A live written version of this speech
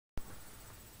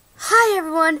Hey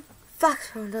everyone,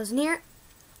 Fox Dozen here,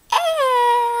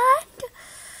 and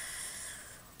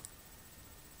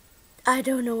I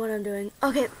don't know what I'm doing.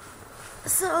 Okay,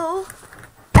 so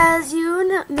as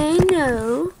you may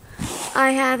know,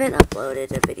 I haven't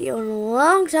uploaded a video in a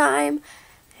long time,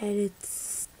 and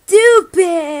it's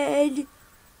stupid.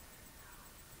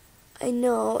 I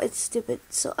know it's stupid,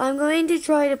 so I'm going to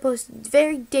try to post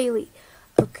very daily,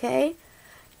 okay?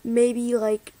 Maybe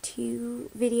like 2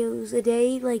 videos a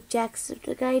day, like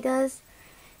Jacksepticeye does.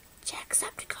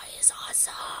 Jacksepticeye is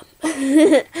awesome.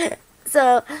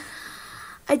 So,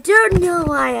 I don't know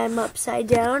why I'm upside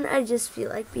down. I just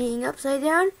feel like being upside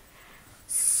down.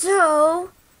 So,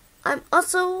 I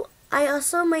also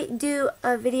might do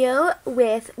a video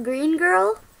with Green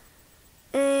Girl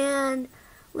and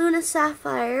Luna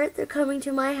Sapphire. They're coming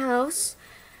to my house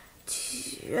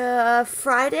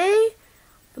Friday,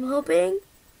 I'm hoping.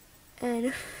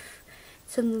 And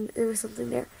there was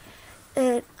something there.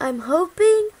 And I'm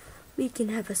hoping we can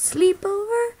have a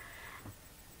sleepover,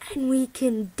 and we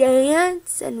can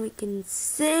dance, and we can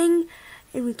sing,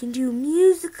 and we can do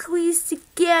musicals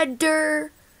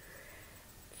together.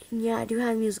 And yeah, I do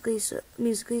have musicals, so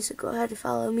go ahead and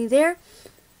follow me there.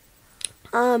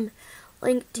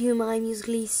 Link to my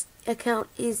musicals account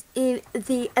is in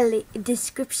the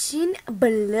description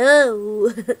below.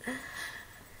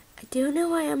 I don't know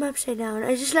why I'm upside down.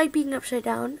 I just like being upside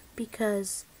down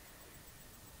because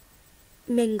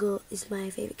Mangle is my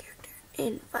favorite character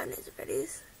in Five Nights at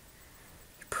Freddy's.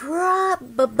 You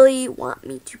probably want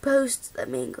me to post the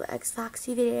Mangle X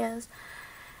Foxy videos,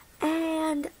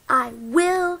 and I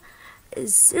will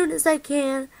as soon as I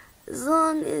can, as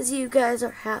long as you guys are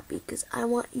happy, because I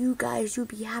want you guys to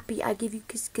be happy. I give you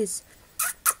kiss kiss.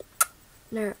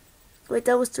 No, wait,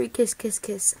 that was 3 kiss kiss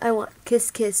kiss. I want kiss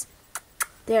kiss.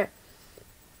 There.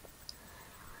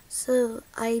 So,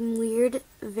 I'm weird,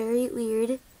 very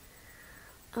weird.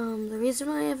 The reason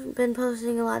why I haven't been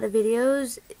posting a lot of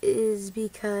videos is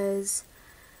because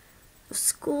of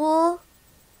school,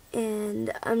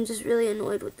 and I'm just really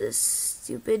annoyed with this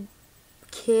stupid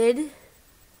kid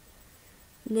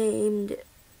named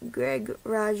Gregory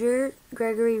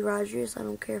Rogers. I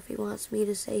don't care if he wants me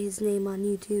to say his name on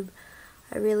YouTube.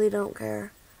 I really don't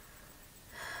care.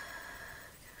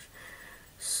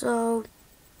 So,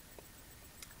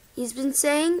 he's been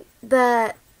saying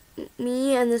that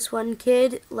me and this one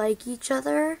kid like each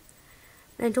other,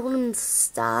 and I told him to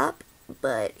stop,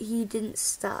 but he didn't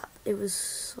stop. It was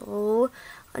so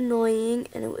annoying,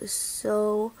 and it was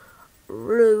so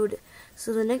rude.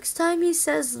 So the next time he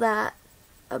says that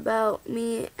about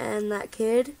me and that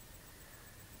kid,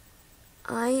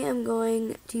 I am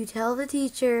going to tell the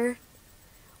teacher,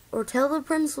 or tell the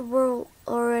principal,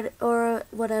 or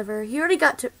whatever. He already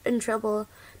got in trouble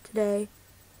today,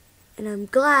 and I'm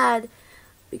glad,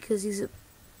 because he's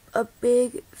a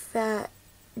big fat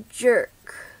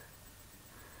jerk.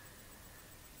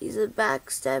 He's a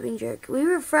backstabbing jerk. We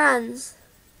were friends,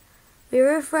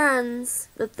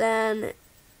 but then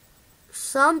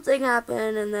something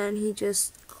happened, and then he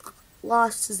just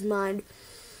lost his mind.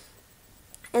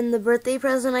 And the birthday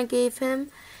present I gave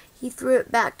him, he threw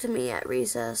it back to me at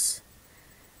recess.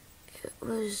 It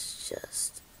was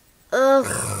just, ugh.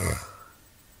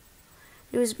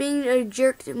 He was being a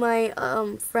jerk to my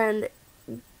friend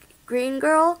Green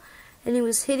Girl, and he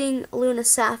was hitting Luna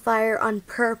Sapphire on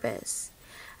purpose.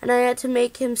 And I had to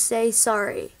make him say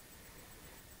sorry.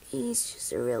 He's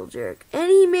just a real jerk. And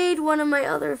he made one of my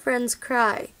other friends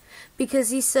cry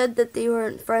because he said that they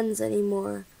weren't friends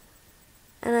anymore.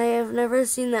 And I have never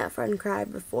seen that friend cry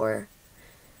before.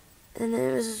 And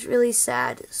it was really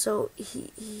sad. So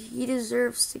he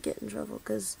deserves to get in trouble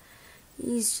because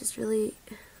he's just really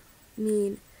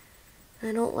mean.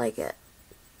 I don't like it.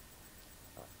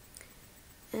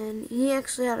 And he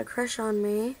actually had a crush on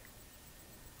me.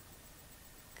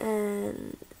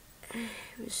 And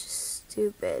it was just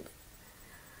stupid.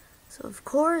 So of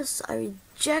course I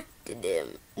rejected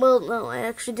him. Well, no, I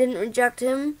actually didn't reject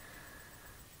him.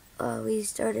 We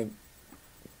started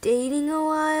dating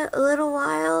a little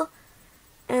while,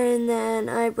 and then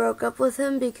I broke up with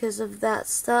him because of that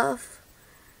stuff,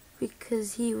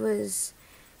 because he was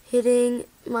hitting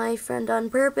my friend on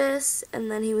purpose,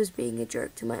 and then he was being a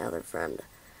jerk to my other friend.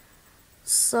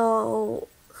 So,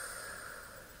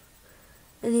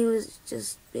 and he was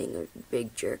just being a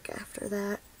big jerk after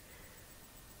that.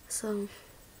 So,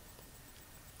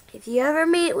 if you ever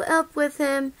meet up with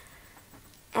him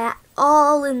at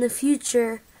all in the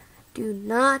future, do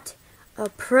not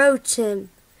approach him,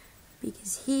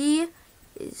 because he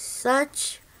is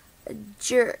such a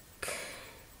jerk.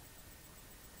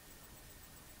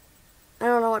 I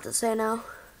don't know what to say now.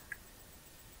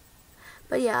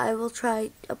 But yeah, I will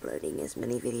try uploading as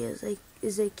many videos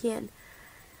as I can.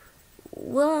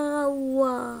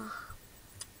 Wow.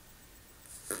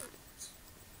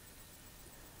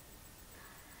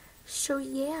 So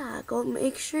yeah, go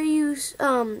make sure you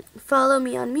follow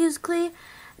me on Musical.ly.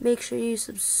 Make sure you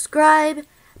subscribe.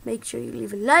 Make sure you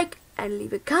leave a like and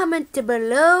leave a comment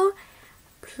below.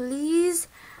 Please,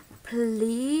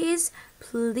 please,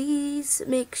 please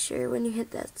make sure when you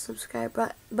hit that subscribe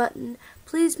button,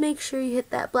 please make sure you hit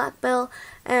that black bell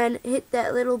and hit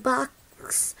that little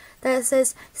box that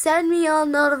says send me all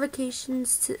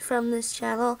notifications from this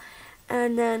channel,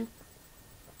 and then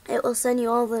it will send you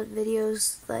all the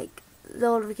videos, like the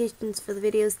notifications for the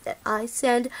videos that I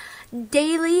send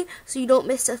daily, so you don't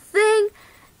miss a thing.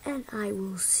 And I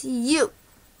will see you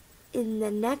in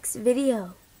the next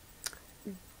video.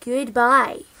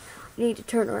 Goodbye. I need to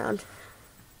turn around.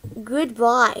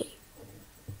 Goodbye.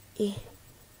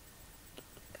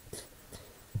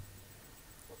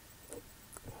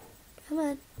 Come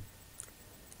on.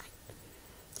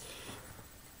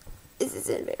 This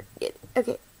isn't very good.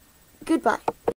 Okay. Goodbye.